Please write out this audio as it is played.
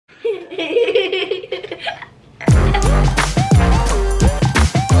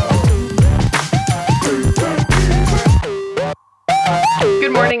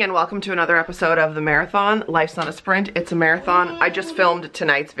morning and welcome to another episode of the Mareathon. Life's not a sprint, it's a marathon. I just filmed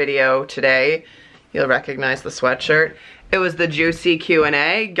tonight's video today. You'll recognize the sweatshirt. It was the juicy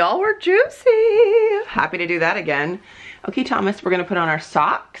Q&A. Y'all were juicy. Happy to do that again. Okay, Thomas, we're gonna put on our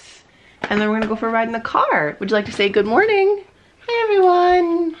socks and then we're gonna go for a ride in the car. Would you like to say good morning? Hi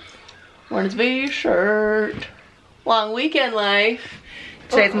everyone. Morning's V-shirt. Long weekend life.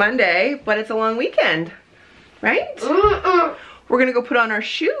 Today's Monday, but it's a long weekend, right? We're gonna go put on our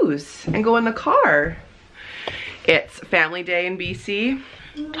shoes and go in the car. It's family day in BC.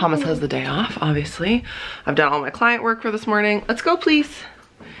 Thomas has the day off, obviously. I've done all my client work for this morning. Let's go, please.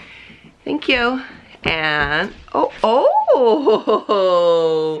 Thank you. And, what?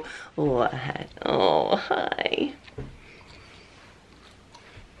 Oh, hi.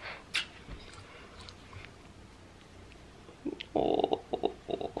 Oh.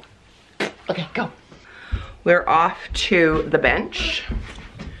 Okay, go. We're off to the bench,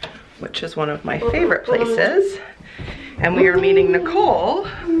 which is one of my favorite places. And we are meeting Nicole,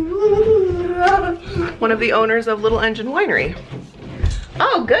 one of the owners of Little Engine Winery.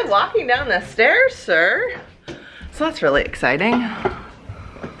 Oh, good walking down the stairs, sir. So that's really exciting.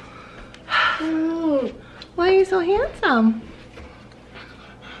 Why are you so handsome?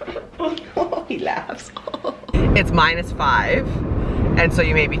 Oh, he laughs. It's -5. And so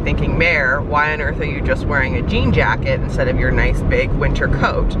you may be thinking, Mare, why on earth are you just wearing a jean jacket instead of your nice big winter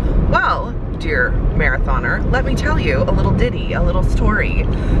coat? Well, dear Mareathoner, let me tell you a little ditty, a little story.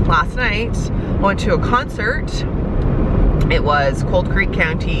 Last night, I went to a concert. It was Cold Creek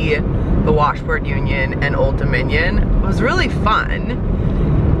County, the Washboard Union, and Old Dominion. It was really fun,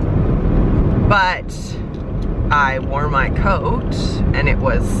 but I wore my coat and it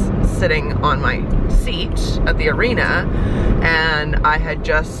was sitting on my seat at the arena, and I had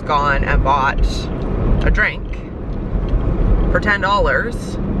just gone and bought a drink for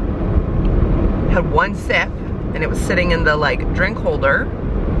 $10. Had one sip and it was sitting in the drink holder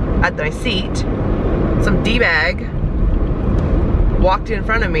at my seat. Some D-bag walked in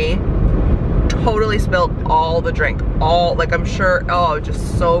front of me, totally spilled all the drink, I'm sure, oh,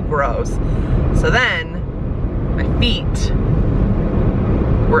 just so gross. So then my feet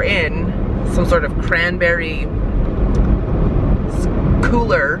were in some sort of cranberry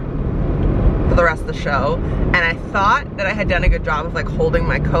cooler for the rest of the show, and I thought that I had done a good job of holding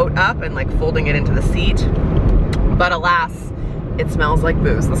my coat up and folding it into the seat, but alas, it smells like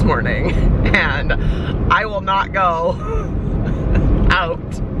booze this morning, and I will not go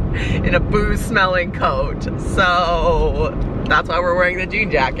out in a booze smelling coat. So that's why we're wearing the jean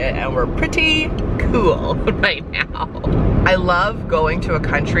jacket and we're pretty cool right now. I love going to a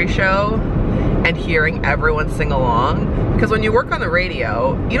country show and hearing everyone sing along, because when you work on the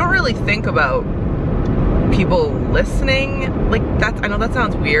radio, you don't really think about people listening. I know that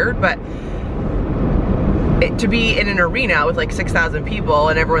sounds weird, but to be in an arena with 6,000 people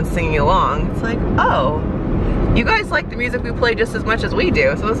and everyone's singing along, it's oh, you guys like the music we play just as much as we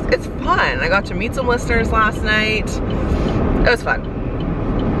do, so it's fun. I got to meet some listeners last night. It was fun.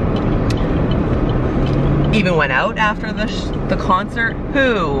 Even went out after the concert.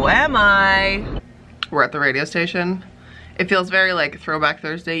 Who am I? We're at the radio station. It feels very Throwback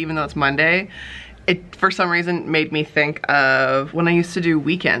Thursday, even though it's Monday. It, for some reason, made me think of when I used to do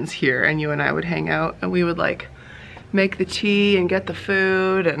weekends here and you and I would hang out and we would make the tea and get the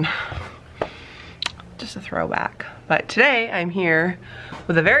food, and just a throwback. But today I'm here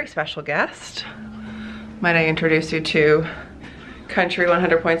with a very special guest. Might I introduce you to Country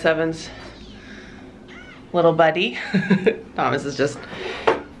 100.7's little buddy. Thomas is just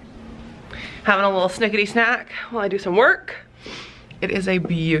having a little snickety snack while I do some work. It is a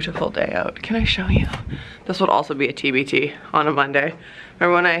beautiful day out. Can I show you? This would also be a TBT on a Monday.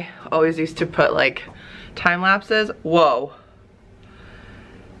 Remember when I always used to put time lapses? Whoa.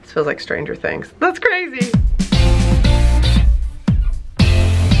 This feels like Stranger Things. That's crazy.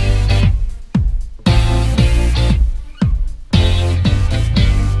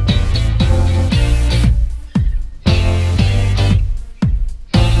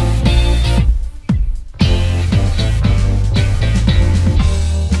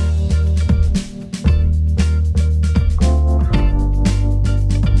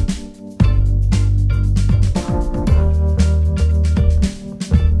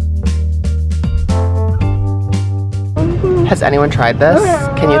 Has anyone tried this?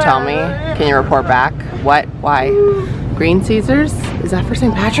 Can you tell me? Can you report back? What? Why? Green Caesars? Is that for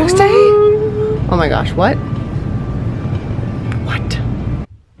St. Patrick's Day? Oh my gosh, what? What?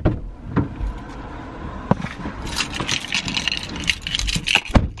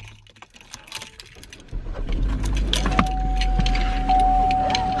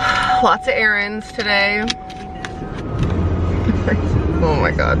 to errands today. Oh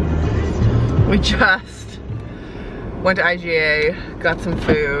my god. We just went to IGA, got some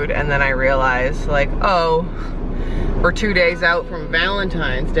food, and then I realized, like, oh, we're 2 days out from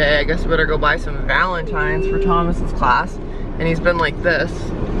Valentine's Day. I guess we better go buy some Valentines for Thomas's class. And he's been like this,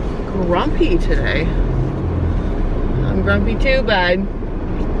 grumpy today. I'm grumpy too, bud.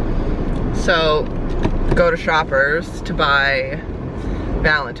 So, go to Shoppers to buy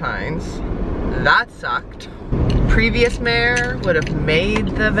Valentines. That sucked. Previous mayor would have made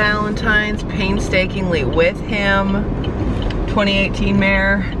the Valentines painstakingly with him. 2018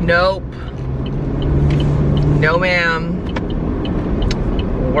 mayor, nope. No ma'am.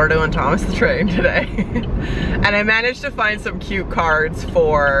 We're doing Thomas the Train today. And I managed to find some cute cards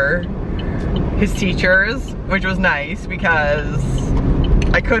for his teachers, which was nice because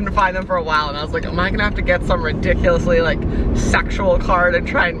I couldn't find them for a while, and I was like, am I gonna have to get some ridiculously like sexual card and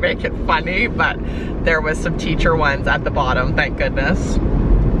try and make it funny? But there was some teacher ones at the bottom, thank goodness.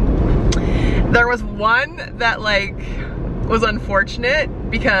 There was one that like was unfortunate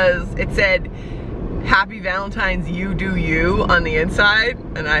because it said, Happy Valentine's, you do you on the inside,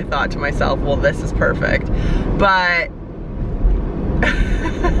 and I thought to myself, well, this is perfect. But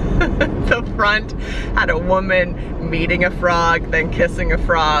the front had a woman meeting a frog, then kissing a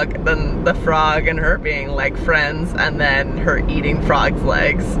frog, then the frog and her being like friends, and then her eating frog's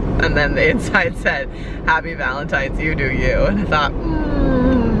legs, and then the inside said, Happy Valentine's, you do you. And I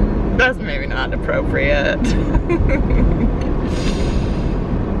thought, that's maybe not appropriate.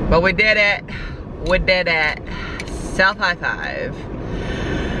 But we did it. We did it. Self high five.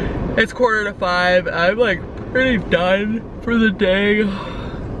 It's 4:45. I'm like pretty done for the day.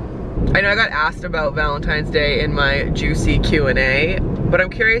 I know I got asked about Valentine's Day in my juicy Q&A, but I'm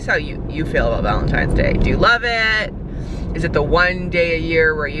curious how you feel about Valentine's Day. Do you love it? Is it the one day a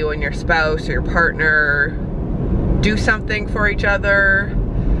year where you and your spouse or your partner do something for each other?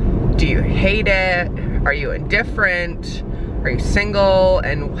 Do you hate it? Are you indifferent? Are you single?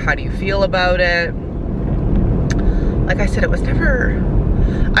 And how do you feel about it? Like I said, it was never,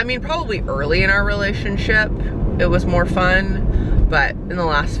 I mean, probably early in our relationship, it was more fun. But in the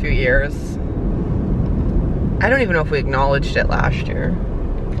last few years, I don't even know if we acknowledged it last year.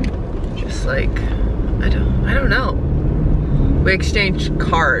 Just like, I don't know. We exchanged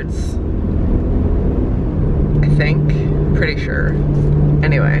cards, I think, pretty sure.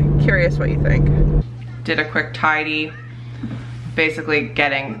 Anyway, curious what you think. Did a quick tidy, basically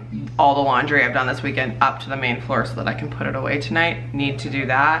getting all the laundry I've done this weekend up to the main floor so that I can put it away tonight. Need to do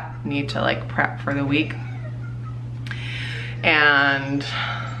that, need to like prep for the week. And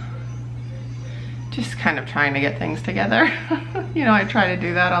just kind of trying to get things together. You know, I try to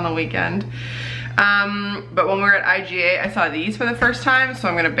do that on the weekend. But when we were at IGA, I saw these for the first time, so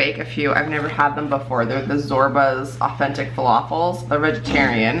I'm gonna bake a few. I've never had them before. They're the Zorba's Authentic Falafels. They're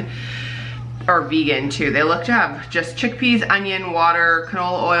vegetarian, or vegan too. They look to have just chickpeas, onion, water,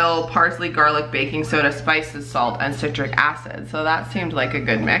 canola oil, parsley, garlic, baking soda, spices, salt, and citric acid. So that seemed like a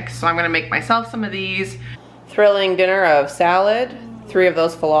good mix. So I'm gonna make myself some of these. Thrilling dinner of salad, 3 of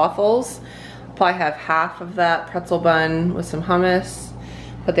those falafels. Probably have half of that pretzel bun with some hummus.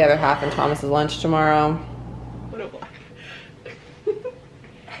 Put the other half in Thomas's lunch tomorrow. What a block.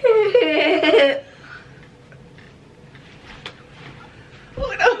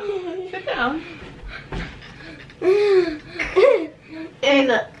 Oh no, sit down.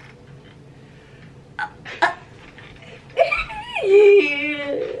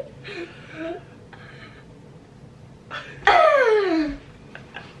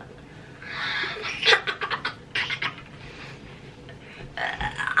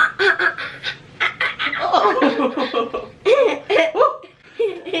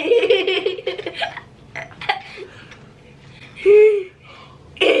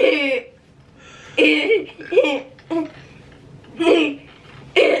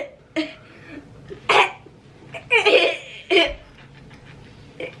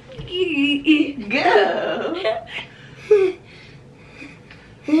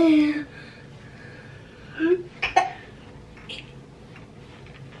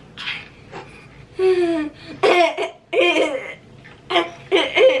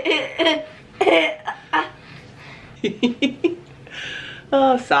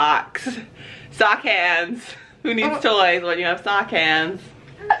 Oh, socks. Sock hands. Who needs toys when you have sock hands?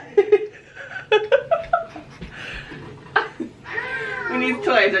 Who needs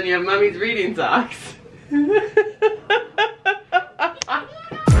toys when you have mommy's reading socks?